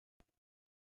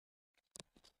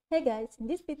Hey guys, in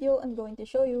this video I'm going to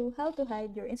show you how to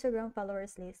hide your Instagram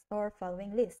followers list or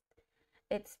following list.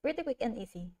 It's pretty quick and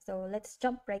easy, so let's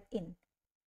jump right in.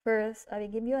 First, I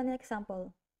will give you an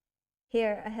example.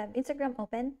 Here I have Instagram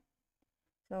open,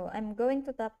 so I'm going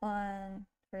to tap on,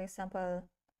 for example,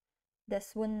 the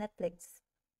Swoon Netflix.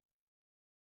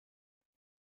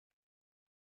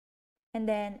 And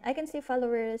then I can see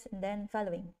followers and then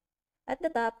following. At the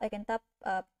top, I can tap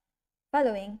up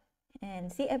following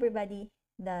and see everybody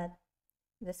that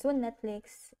the Swoon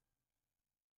Netflix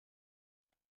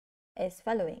is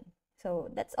following.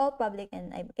 So that's all public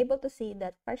and I'm able to see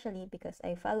that partially because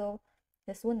I follow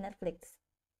the Swoon Netflix.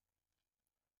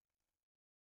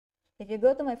 If you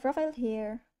go to my profile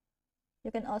here,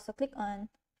 you can also click on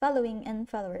following and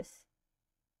followers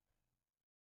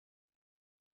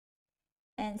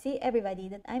and see everybody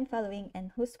that I'm following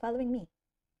and who's following me.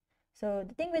 So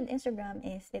the thing with Instagram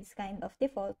is it's kind of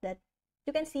default that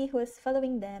you can see who's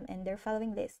following them and their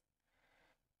following list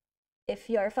if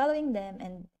you are following them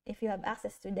and if you have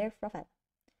access to their profile.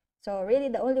 So really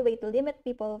the only way to limit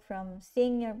people from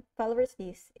seeing your followers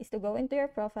list is to go into your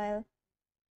profile,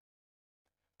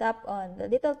 tap on the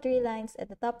little three lines at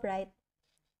the top right,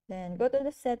 then go to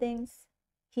the settings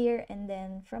here, and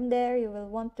then from there you will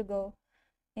want to go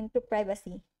into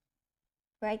privacy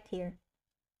right here.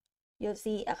 You'll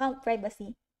see account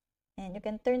privacy and you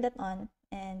can turn that on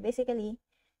and basically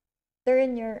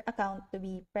turn your account to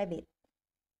be private.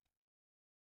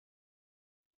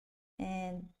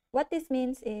 And what this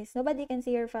means is nobody can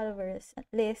see your followers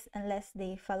list unless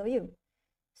they follow you.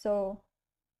 So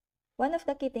one of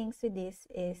the key things with this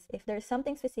is if there's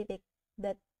something specific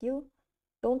that you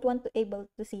don't want to able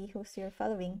to see who's you're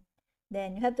following,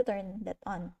 then you have to turn that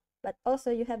on. But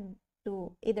also you have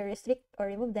to either restrict or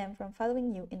remove them from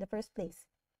following you in the first place.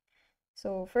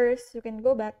 So first you can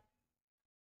go back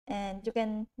and you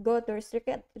can go to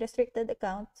restricted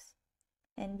accounts,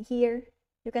 and here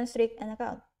you can restrict an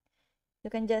account. You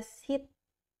can just hit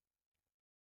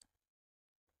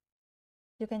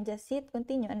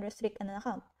continue and restrict an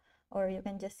account, or you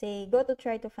can just say go to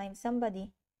try to find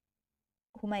somebody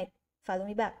who might follow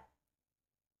me back.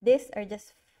 These are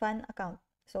just fun account,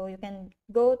 so you can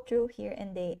go through here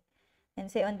and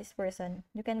say on this person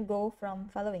you can go from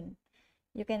following.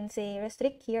 You can say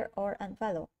restrict here or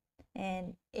unfollow,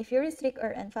 and if you restrict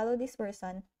or unfollow this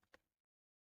person,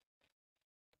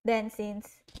 then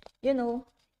since you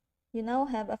now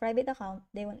have a private account,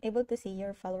 they won't able to see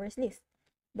your followers list.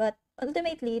 But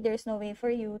ultimately, there's no way for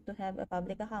you to have a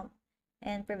public account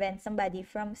and prevent somebody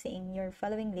from seeing your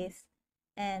following list.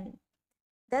 And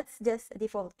that's just a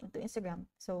default into Instagram.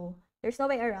 So there's no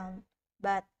way around,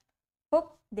 but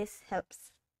hope this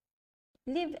helps.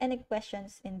 Leave any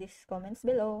questions in these comments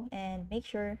below and make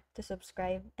sure to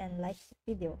subscribe and like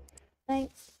the video.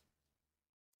 Thanks.